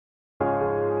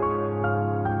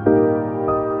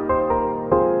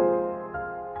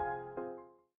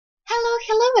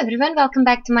everyone, welcome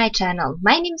back to my channel.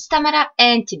 My name is Tamara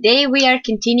and today we are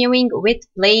continuing with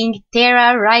playing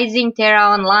TERA Rising, TERA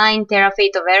Online, TERA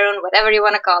Fate of Arun, whatever you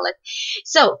want to call it.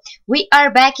 So, we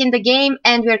are back in the game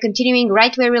and we are continuing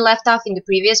right where we left off in the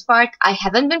previous part. I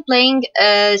haven't been playing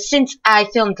since I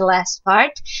filmed the last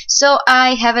part, so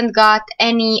I haven't got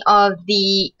any of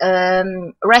the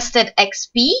rested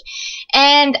XP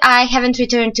and I haven't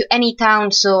returned to any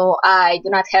town, so I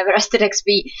do not have rested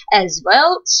XP as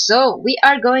well. So, we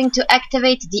are going to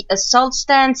activate the assault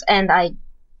stance, and I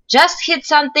just hit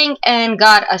something and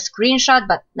got a screenshot,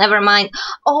 but never mind.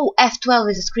 Oh,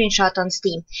 F12 is a screenshot on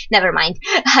Steam. Never mind.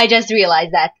 I just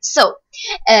realized that. So,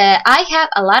 I have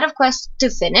a lot of quests to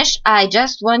finish. I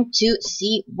just want to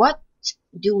see what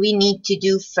do we need to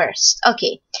do first.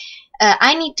 Okay.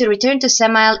 I need to return to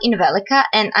Samael in Velica,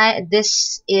 and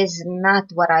this is not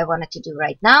what I wanted to do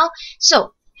right now.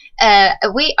 So,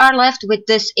 we are left with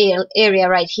this area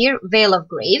right here, Vale of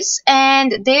Graves,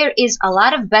 and there is a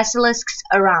lot of basilisks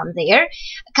around there.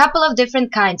 A couple of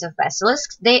different kinds of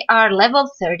basilisks. They are level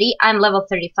 30. I'm level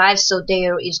 35, so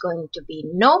there is going to be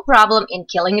no problem in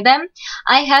killing them.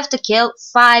 I have to kill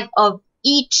 5 of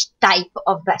each type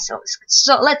of basilisk.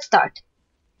 So let's start.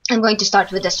 I'm going to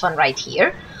start with this one right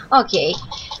here. Okay,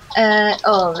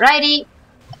 alrighty.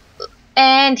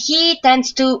 And he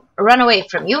tends to run away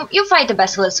from you. You fight the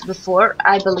basilisk before,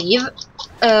 I believe.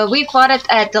 We fought it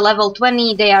at the level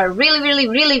 20. They are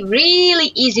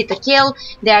really easy to kill.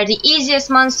 They are the easiest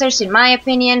monsters in my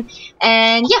opinion.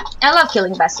 And yeah, I love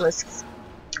killing basilisks.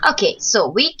 Okay, so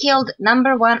we killed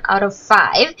number 1 out of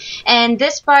 5. And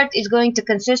this part is going to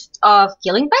consist of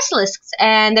killing basilisks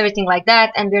and everything like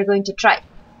that. And we're going to try.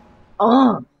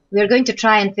 We're going to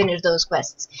try and finish those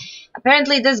quests.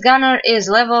 Apparently this gunner is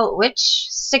level,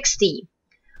 60.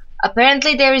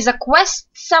 Apparently there is a quest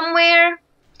somewhere,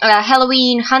 a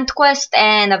Halloween hunt quest,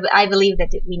 and I believe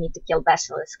that we need to kill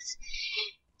basilisks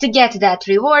to get that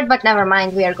reward, but never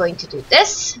mind, we are going to do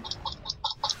this.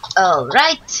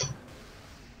 Alright.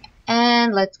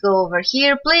 And let's go over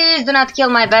here. Please do not kill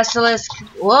my basilisk.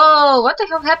 Whoa, what the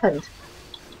hell happened?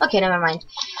 Okay, never mind.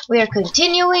 We are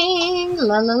continuing.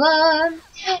 La la la.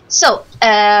 So,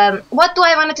 what do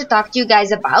I wanted to talk to you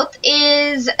guys about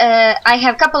is, I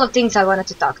have a couple of things I wanted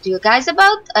to talk to you guys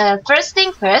about. First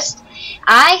thing first,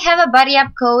 I have a buddy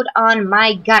up code on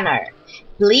my gunner.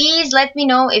 Please let me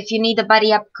know if you need a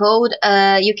buddy up code.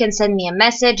 You can send me a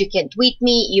message, you can tweet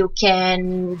me, you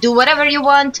can do whatever you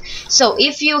want. So,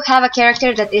 if you have a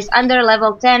character that is under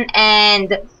level 10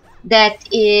 and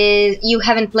that is you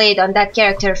haven't played on that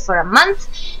character for a month,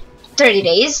 30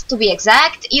 days to be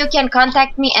exact, you can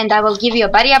contact me and I will give you a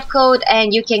buddy up code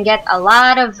and you can get a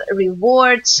lot of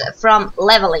rewards from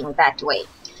leveling that way.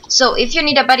 So if you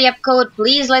need a buddy up code,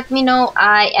 please let me know.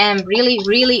 I am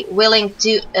really willing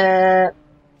to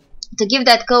give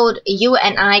that code. You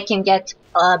and I can get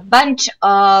a bunch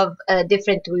of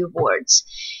different rewards.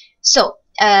 So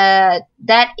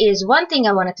that is one thing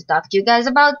I wanted to talk to you guys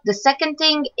about. The second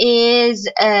thing is,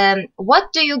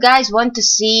 what do you guys want to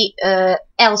see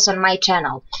else on my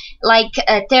channel? Like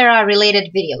TERA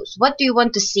related videos. What do you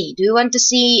want to see? Do you want to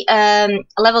see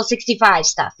level 65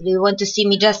 stuff? Do you want to see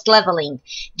me just leveling?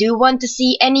 Do you want to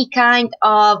see any kind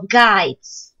of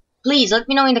guides? Please let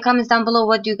me know in the comments down below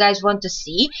what you guys want to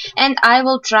see, and I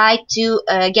will try to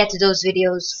get those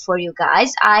videos for you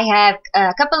guys. I have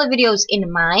a couple of videos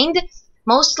in mind.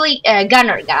 Mostly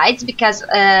gunner guides, because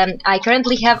I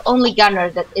currently have only gunner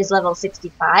that is level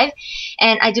 65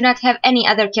 and I do not have any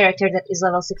other character that is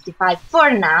level 65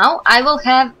 for now. I will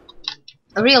have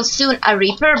real soon a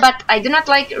Reaper, but I do not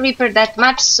like Reaper that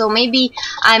much, so maybe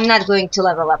I'm not going to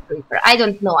level up Reaper. I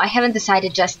don't know, I haven't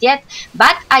decided just yet,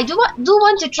 but I do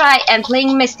want to try and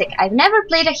playing Mystic. I've never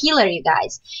played a healer, you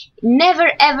guys.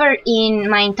 Never ever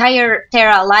in my entire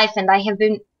TERA life, and I have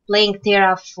been playing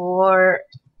TERA for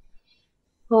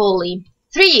holy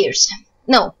 3 years.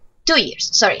 No, 2 years.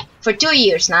 Sorry, for 2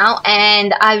 years now,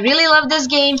 and I really love this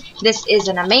game. This is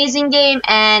an amazing game,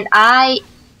 and I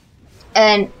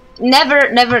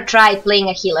never tried playing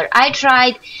a healer. I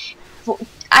tried.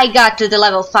 I got to the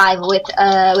level 5 with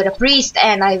a priest,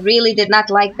 and I really did not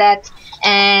like that,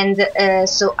 and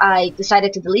so I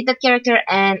decided to delete that character,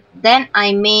 and then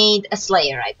I made a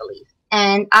Slayer, I believe.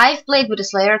 And I've played with a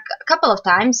Slayer a couple of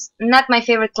times. Not my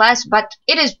favorite class, but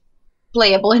it is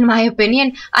playable in my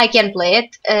opinion. I can play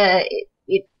it.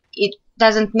 It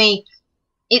doesn't make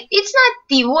it. It's not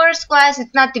the worst class.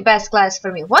 It's not the best class for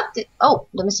me. Oh,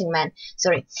 the missing man.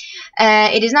 Sorry.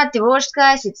 It is not the worst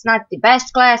class. It's not the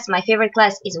best class. My favorite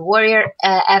class is a warrior.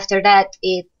 After that,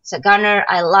 it's a gunner.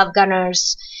 I love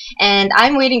gunners, and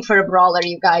I'm waiting for a brawler,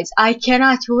 you guys. I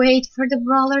cannot wait for the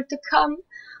brawler to come.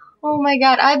 Oh my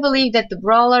god, I believe that the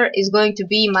Brawler is going to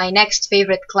be my next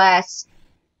favorite class.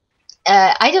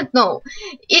 I don't know.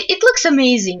 It looks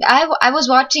amazing. I was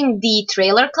watching the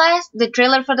trailer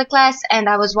for the class, and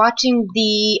I was watching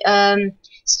the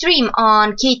stream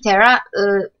on TERA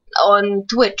on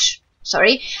Twitch.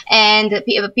 Sorry, and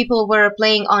people were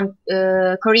playing on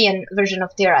Korean version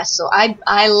of TERA. So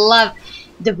I love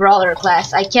the Brawler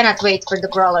class. I cannot wait for the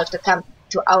Brawler to come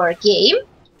to our game,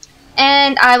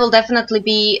 and I will definitely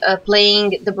be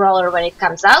playing the Brawler when it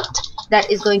comes out. That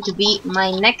is going to be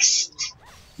my next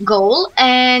goal.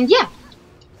 And yeah,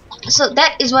 so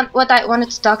that is what I wanted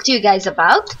to talk to you guys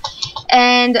about.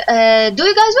 And do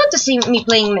you guys want to see me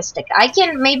playing Mystic? I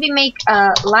can maybe make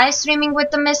live streaming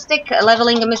with the Mystic,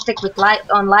 leveling a Mystic with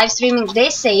on live streaming. They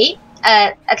say,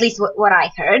 at least what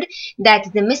I heard,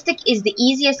 that the Mystic is the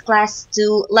easiest class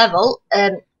to level.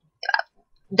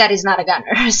 That is not a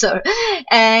gunner. So,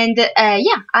 and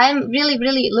yeah, I'm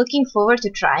really looking forward to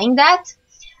trying that.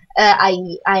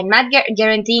 I'm not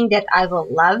guaranteeing that I will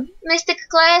love Mystic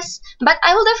class, but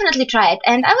I will definitely try it.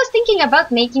 And I was thinking about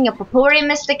making a Popori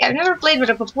Mystic. I've never played with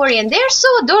a Popori, and they're so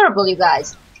adorable, you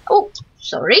guys. Oh,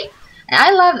 sorry.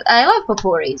 I love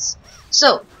Poporis.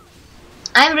 So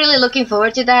I'm really looking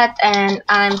forward to that, and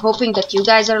I'm hoping that you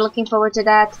guys are looking forward to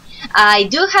that. I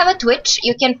do have a Twitch.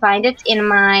 You can find it in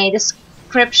my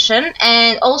description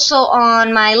and also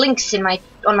on my links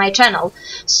on my channel,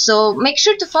 so make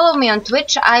sure to follow me on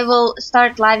Twitch. I will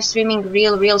start live streaming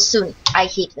real soon. I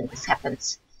hate when this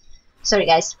happens. Sorry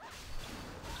guys,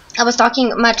 I was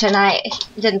talking much and I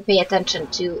didn't pay attention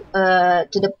to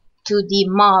the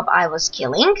mob I was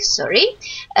killing. Sorry.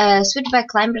 Switchback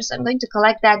climbers, I'm going to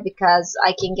collect that because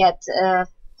I can get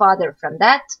fodder from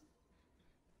that.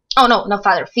 Oh no, not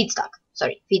fodder, feedstock.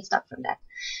 Sorry, feedstock from that.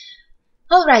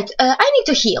 Alright, I need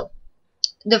to heal.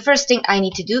 The first thing I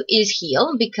need to do is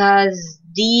heal, because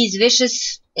these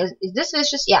vicious... Is this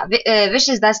vicious? Yeah,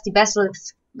 vicious dusty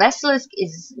Basilisk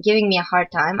is giving me a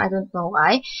hard time. I don't know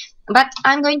why. But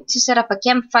I'm going to set up a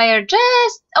campfire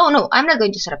just... Oh no, I'm not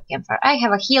going to set up a campfire. I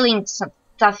have a healing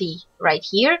stuffy right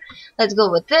here. Let's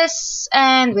go with this,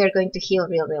 and we're going to heal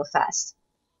real fast.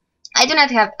 I do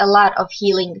not have a lot of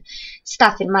healing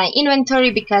stuff in my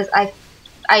inventory because I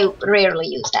rarely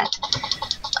use that.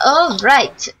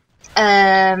 Alright.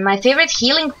 My favorite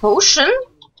healing potion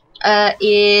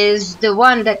is the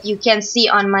one that you can see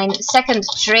on my second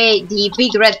tray, the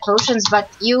big red potions, but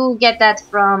you get that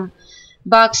from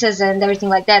boxes and everything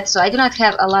like that, so I do not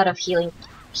have a lot of healing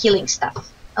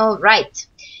stuff. Alright,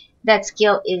 that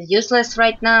skill is useless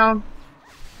right now.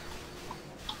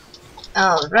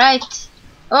 Alright.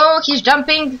 Oh, he's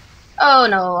jumping. Oh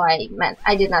no,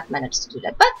 I did not manage to do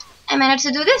that, but I managed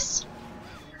to do this.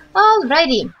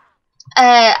 Alrighty.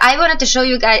 I wanted to show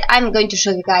you guys, I'm going to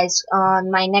show you guys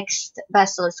on my next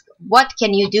Basilisk what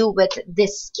can you do with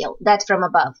this skill, that from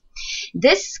above.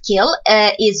 This skill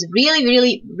is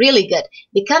really good.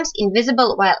 Becomes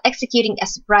invisible while executing a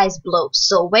surprise blow.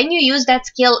 So when you use that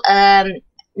skill,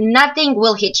 nothing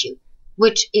will hit you,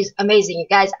 which is amazing, you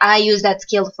guys. I use that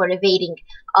skill for evading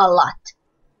a lot.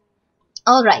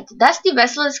 Alright, Dusty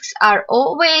Basilisks are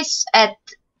always at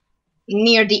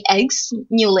near the eggs,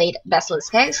 new laid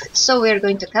basilisk eggs, so we're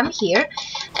going to come here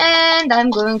and I'm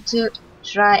going to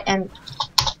try and...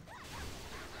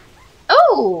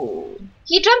 Oh,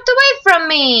 he jumped away from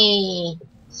me,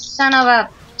 son of a...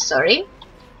 Sorry,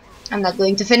 I'm not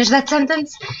going to finish that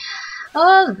sentence.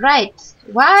 Alright,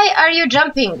 why are you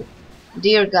jumping,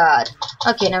 dear god?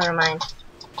 Okay, never mind.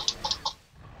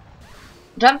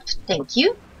 Jump, thank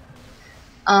you.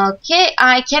 Okay,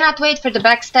 I cannot wait for the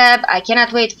backstab. I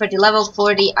cannot wait for the level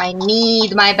 40. I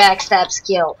need my backstab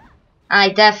skill. I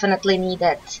definitely need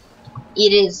it.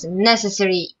 It is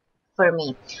necessary for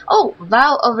me. Oh,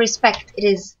 vow of respect. It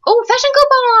is... Oh, fashion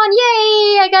coupon!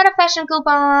 Yay! I got a fashion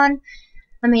coupon.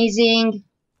 Amazing.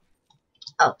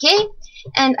 Okay,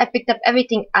 and I picked up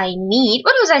everything I need.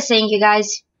 What was I saying, you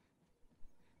guys?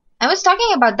 I was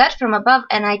talking about that from above,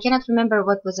 and I cannot remember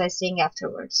what was I saying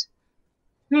afterwards.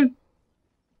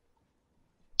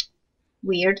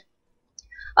 Weird.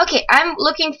 Okay, I'm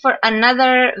looking for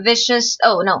another vicious...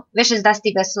 Oh, no. Vicious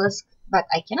Dusty Basilisk. But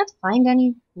I cannot find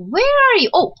any... Where are you?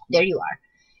 Oh, there you are.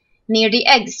 Near the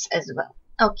eggs as well.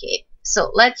 Okay, so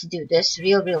let's do this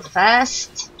real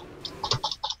fast.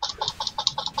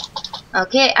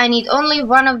 Okay, I need only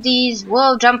one of these.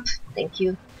 Whoa, jump. Thank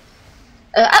you.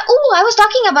 Oh, I was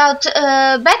talking about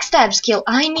backstab skill.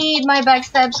 I need my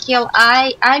backstab skill.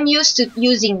 I'm used to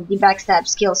using the backstab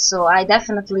skill, so I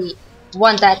definitely...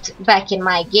 want that back in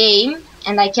my game,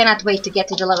 and I cannot wait to get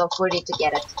to the level 40 to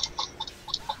get it.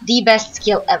 The best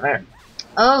skill ever.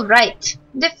 Alright,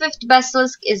 the 5th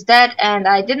Basilisk is dead, and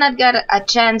I did not get a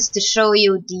chance to show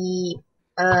you the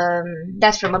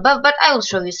death from above, but I will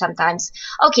show you sometimes.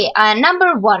 Okay,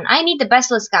 number 1, I need the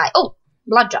Basilisk guy. Oh,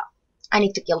 Bloodjaw. I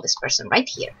need to kill this person right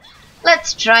here.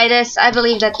 Let's try this. I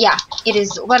believe that, yeah, it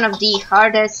is one of the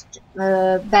hardest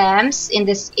BAMs in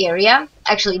this area.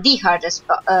 Actually, the hardest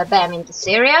BAM in this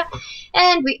area.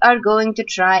 And we are going to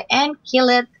try and kill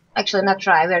it. Actually, not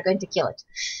try, we are going to kill it.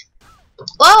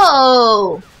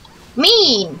 Whoa!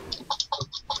 Mean!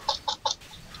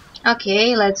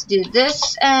 Okay, let's do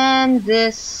this and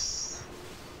this.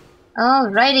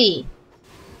 Alrighty.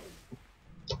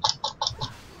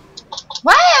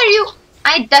 Why are you...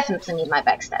 I definitely need my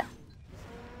backstab.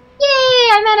 Yay!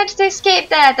 I managed to escape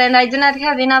that, and I do not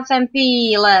have enough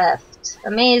MP left.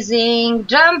 Amazing.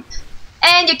 Jump!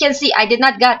 And you can see I did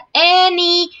not get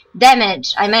any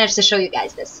damage. I managed to show you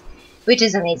guys this, which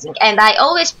is amazing. And I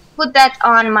always put that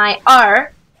on my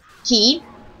R key,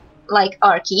 like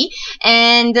R key,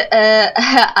 and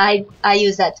I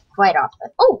use that quite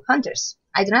often. Oh, hunters.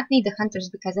 I do not need the hunters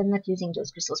because I'm not using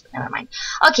those crystals, but never mind.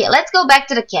 Okay, let's go back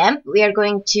to the camp. We are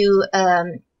going to...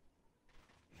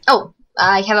 oh,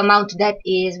 I have a mount that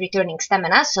is returning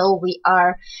stamina, so we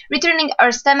are returning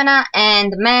our stamina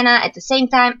and mana at the same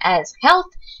time as health,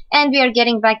 and we are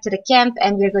getting back to the camp,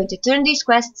 and we are going to turn these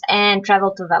quests and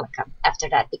travel to Vale after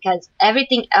that, because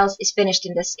everything else is finished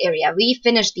in this area. We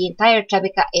finished the entire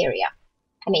Trebika area.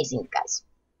 Amazing, guys.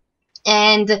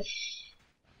 And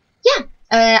yeah,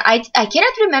 I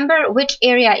cannot remember which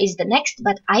area is the next,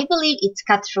 but I believe it's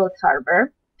Cutthroat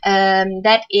Harbor.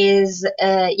 That is,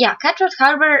 yeah, Cutthroat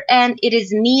Harbor, and it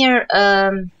is near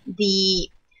the...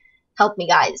 Help me,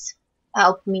 guys.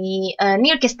 Help me.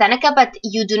 Near Castanic, but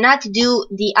you do not do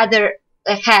the other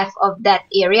half of that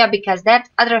area, because that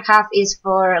other half is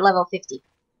for level 50.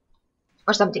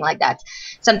 Or something like that.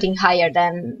 Something higher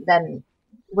than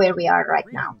where we are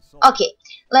right now. Okay,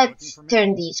 let's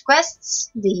turn these quests.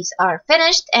 These are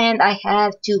finished, and I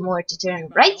have 2 more to turn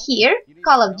right here.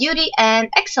 Call of Duty and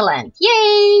Excellent.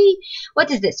 Yay!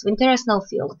 What is this? Winter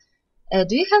Snowfield.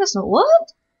 Do you have a snow?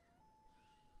 What?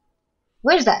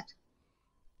 Where's that?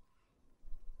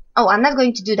 Oh, I'm not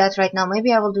going to do that right now.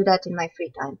 Maybe I will do that in my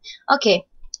free time. Okay,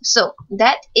 so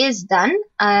that is done.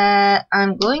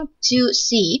 I'm going to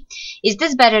see, is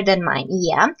this better than mine?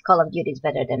 Yeah, Call of Duty is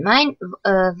better than mine.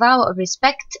 Vow of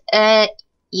Respect,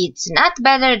 it's not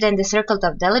better than the Circle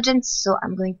of Diligence, so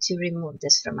I'm going to remove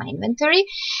this from my inventory.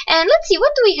 And let's see,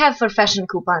 what do we have for fashion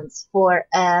coupons for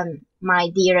my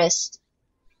dearest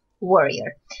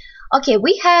warrior? Okay,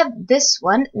 we have this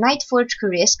one, Nightforge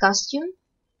Curious costume.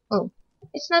 Oh,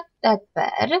 it's not that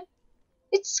bad.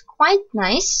 It's quite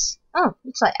nice. Oh,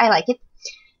 it's like, I like it.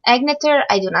 Agnator,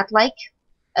 I do not like.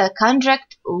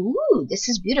 Conject, ooh, this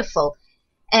is beautiful.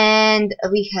 And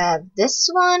we have this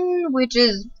one, which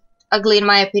is ugly in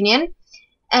my opinion.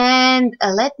 And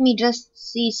let me just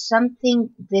see something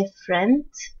different.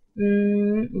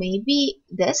 Maybe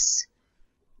this.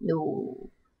 No,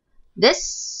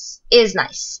 this is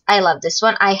nice. I love this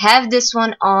one. I have this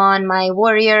one on my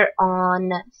warrior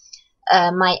on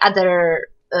my other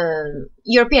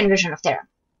European version of TERA.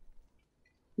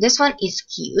 This one is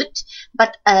cute,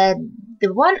 but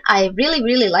the one I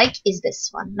really like is this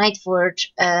one,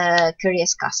 Nightforge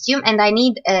Curious costume, and I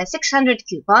need 600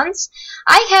 coupons.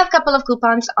 I have a couple of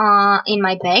coupons in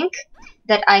my bank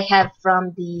that I have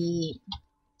from the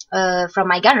from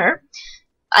my gunner.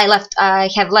 I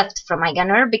have left from my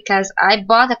gunner because I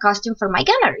bought a costume for my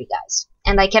gunner, you guys,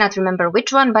 and I cannot remember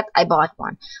which one, but I bought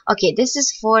one. Okay, this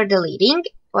is for deleting.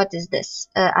 What is this?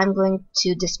 I'm going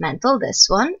to dismantle this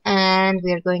one, and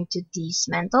we're going to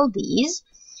dismantle these.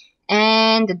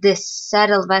 And this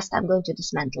saddle vest, I'm going to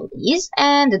dismantle these,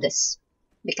 and this,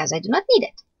 because I do not need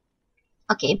it.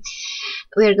 Okay,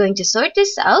 we're going to sort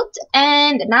this out,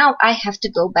 and now I have to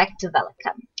go back to Vale.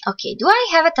 Okay, do I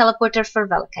have a teleporter for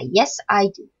Vale? Yes, I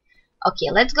do. Okay,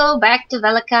 let's go back to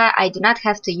Vale. I do not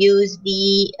have to use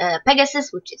the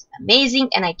Pegasus, which is amazing,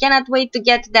 and I cannot wait to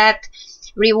get that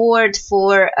reward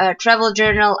for travel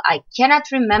journal. I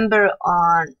cannot remember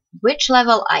on which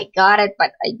level I got it,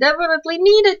 but I definitely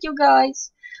need it, you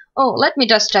guys. Oh, let me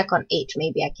just check on H.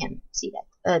 Maybe I can see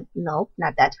that. No,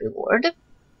 not that reward.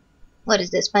 What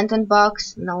is this? Pendant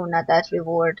box? No, not that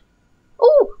reward.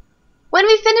 Oh, when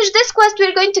we finish this quest,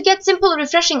 we're going to get simple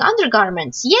refreshing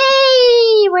undergarments.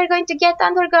 Yay! We're going to get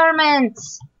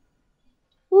undergarments.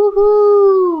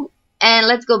 Woohoo! And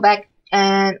let's go back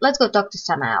and let's go talk to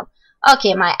Samael.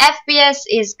 Okay, my FPS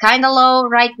is kind of low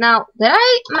right now.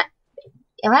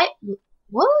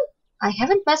 What? I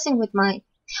haven't messing with my...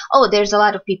 Oh, there's a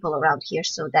lot of people around here,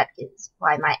 so that is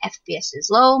why my FPS is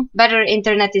low. Better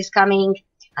internet is coming.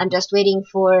 I'm just waiting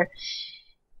for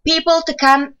people to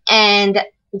come and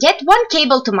get one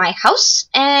cable to my house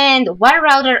and one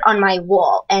router on my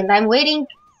wall. And I'm waiting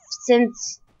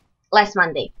since last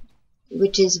Monday,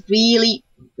 which is really,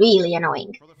 really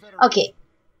annoying. Okay,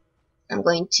 I'm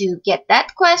going to get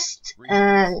that quest.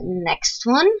 Next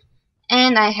one.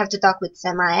 And I have to talk with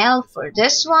Samael for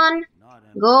this one.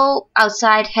 Go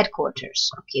outside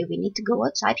headquarters. Okay, we need to go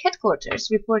outside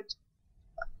headquarters. Report.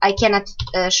 I cannot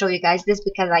show you guys this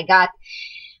because I got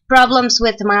problems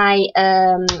with my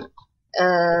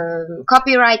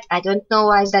copyright. I don't know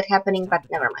why is that happening, but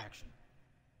never mind.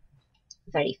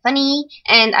 Very funny.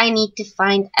 And I need to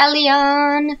find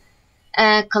Elion.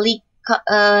 Collegium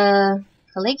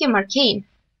Arcane.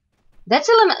 That's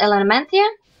Elementia?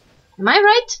 Am I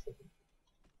right?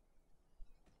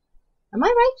 Am I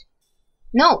right?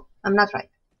 No, I'm not right.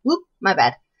 Whoop, my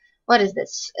bad. What is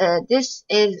this? This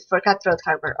is for Cutthroat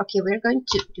Harbor. Okay, we're going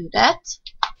to do that.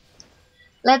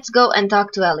 Let's go and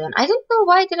talk to Elion. I don't know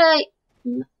why did I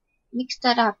mix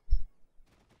that up.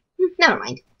 Never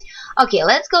mind. Okay,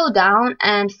 let's go down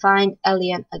and find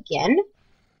Elion again.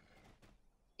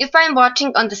 If I'm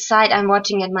watching on the side, I'm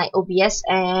watching at my OBS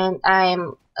and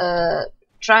I'm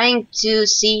trying to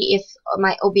see if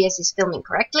my OBS is filming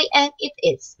correctly, and it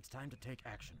is. It's time to take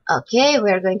action. Okay,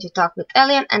 we're going to talk with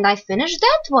Elion, and I finished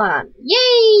that one.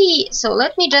 Yay! So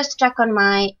let me just check on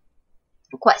my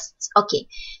quests. Okay,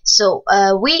 so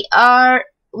we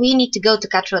need to go to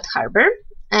Cutthroat Harbor,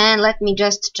 and let me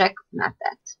just check. Not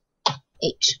that.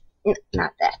 H.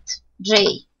 Not that.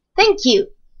 J. Thank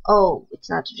you. Oh, it's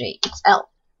not J. It's L.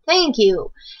 Thank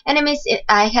you. Enemies.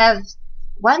 I have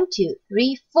 1, 2,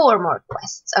 3, 4 more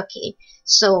quests. Okay,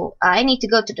 so I need to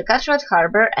go to the Cutthroat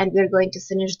Harbor, and we're going to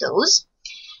finish those.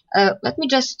 Let me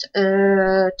just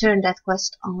turn that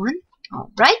quest on.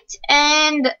 Alright,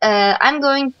 and I'm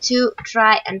going to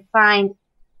try and find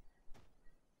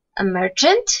a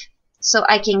merchant so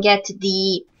I can get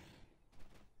the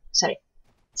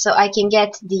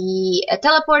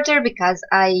teleporter, because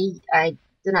I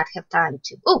do not have time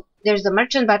to. Oh, there's a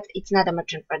merchant, but it's not a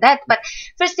merchant for that. But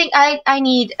first thing, I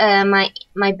need my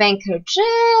banker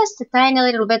just a tiny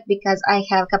little bit, because I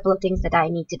have a couple of things that I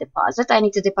need to deposit. I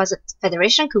need to deposit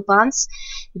Federation coupons,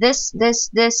 this,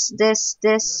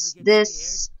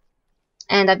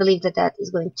 and I believe that is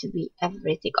going to be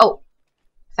everything. Oh,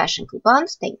 fashion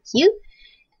coupons, thank you.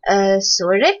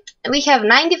 Sorted. We have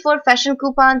 94 fashion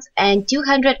coupons and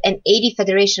 280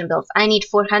 Federation bills. I need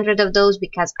 400 of those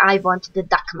because I want the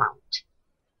duck mount.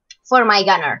 For my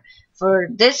gunner, for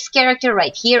this character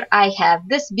right here, I have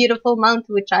this beautiful mount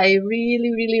which I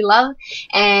really, really love,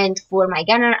 and for my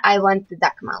gunner, I want the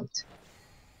duck mount.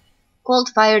 Cold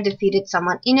Fire defeated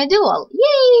someone in a duel.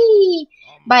 Yay!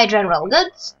 Buy general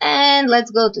goods, and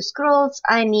let's go to scrolls.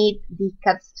 I need the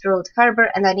Cutthroat Harbor,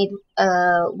 and I need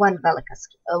one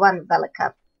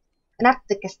Velica, not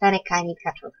the Castanic. I need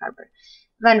Cutthroat Harbor,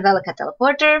 one Velica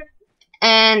teleporter,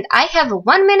 and I have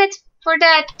 1 minute for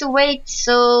that to wait.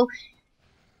 So,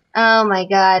 oh my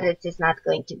God, it is not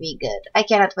going to be good. I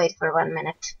cannot wait for 1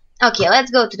 minute. Okay,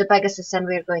 let's go to the Pegasus, and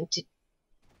we're going to.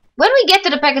 When we get to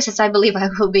the Pegasus, I believe I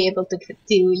will be able to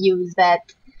use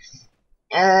that.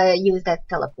 Use that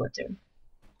teleport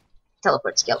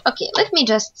skill. Okay, let me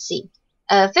just see.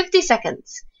 50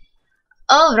 seconds.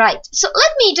 Alright, so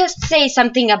let me just say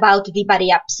something about the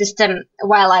buddy up system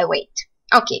while I wait.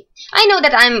 Okay, I know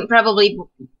that I'm probably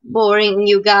boring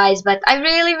you guys, but I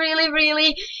really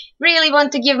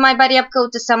want to give my buddy up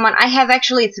code to someone. I have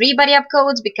actually 3 buddy up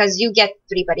codes, because you get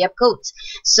 3 buddy up codes.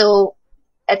 So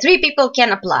 3 people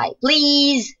can apply.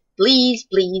 Please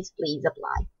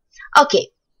apply. Okay,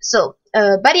 so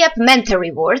buddy up mentor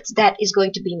rewards, that is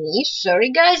going to be me.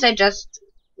 Sorry guys, I just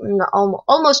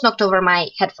almost knocked over my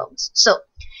headphones. So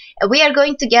we are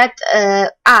going to get,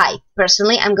 I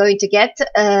personally am going to get,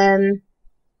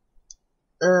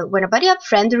 when a buddy up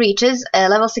friend reaches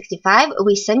level 65,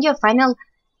 we send you a final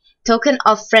token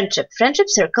of friendship. Friendship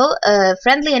circle,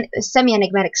 friendly and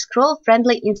semi-enigmatic scroll,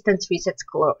 friendly instance reset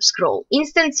scroll.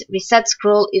 Instance reset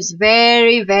scroll is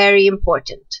very, very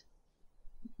important.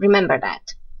 Remember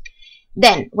that.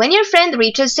 Then, when your friend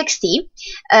reaches 60,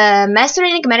 Master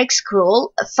Enigmatic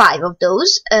Scroll, 5 of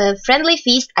those, Friendly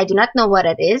Feast, I do not know what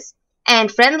it is, and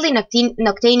Friendly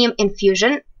Noctanium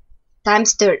Infusion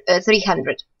times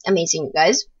 300. Amazing,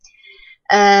 guys.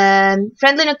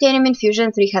 Friendly Noctanium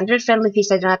Infusion, 300, Friendly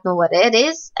Feast, I do not know what it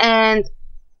is, and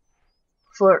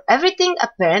for everything,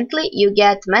 apparently, you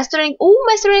get Master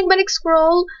Enigmatic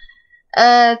Scroll,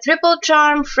 Triple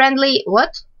Charm, Friendly,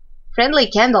 what? Friendly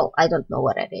Candle, I don't know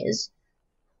what it is.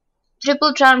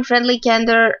 Triple Charm, Friendly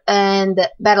Candor, and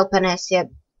Battle Panacea,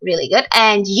 really good.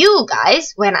 And you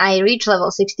guys, when I reach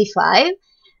level 65,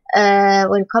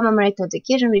 when commemorate on the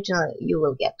occasion regional, you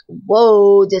will get.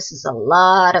 Whoa, this is a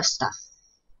lot of stuff.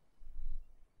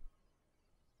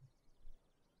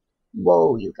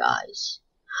 Whoa, you guys.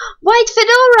 White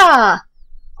Fedora!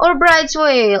 Or Bride's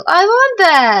Veil. I want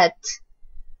that!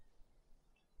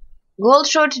 Gold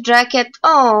short jacket.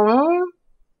 Oh.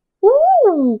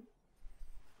 Ooh.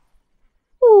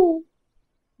 Ooh.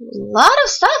 Lot of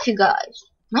stuff, you guys.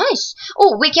 Nice.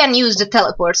 Oh, we can use the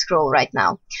teleport scroll right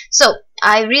now. So,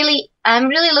 I'm really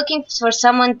looking for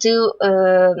someone to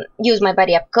use my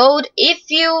buddy up code. If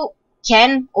you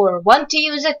can or want to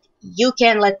use it, you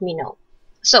can let me know.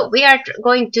 So, we are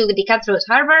going to the Cutthroat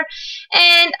Harbor,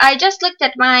 and I just looked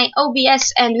at my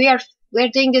OBS, and we're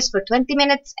doing this for 20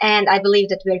 minutes, and I believe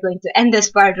that we're going to end this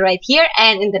part right here,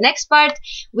 and in the next part,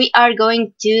 we are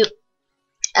going to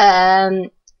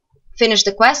finish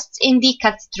the quests in the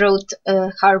Cutthroat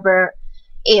Harbor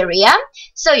area.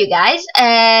 So you guys,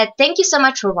 thank you so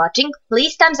much for watching.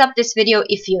 Please thumbs up this video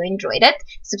if you enjoyed it.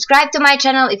 Subscribe to my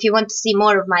channel if you want to see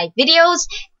more of my videos.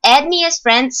 Add me as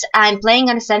friends. I'm playing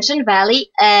on Ascension Vale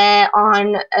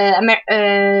on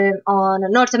a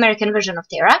North American version of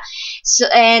TERA. So,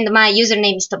 and my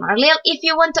username is Tamarliel. If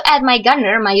you want to add my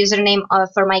gunner, my username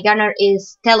for my gunner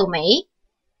is Telumei.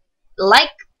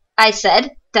 Like I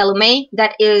said, Telumei,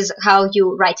 that is how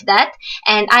you write that.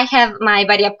 And I have my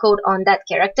buddy up code on that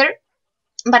character.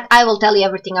 But I will tell you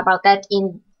everything about that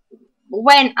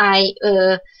when I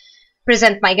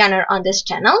present my gunner on this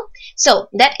channel. So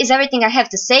that is everything I have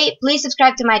to say. Please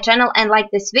subscribe to my channel and like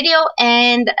this video,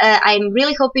 and I'm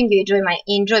really hoping you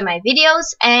enjoy my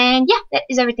videos. And yeah, that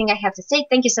is everything I have to say.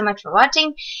 Thank you so much for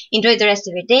watching. Enjoy the rest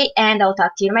of your day, and I'll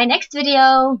talk to you in my next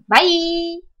video.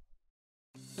 Bye.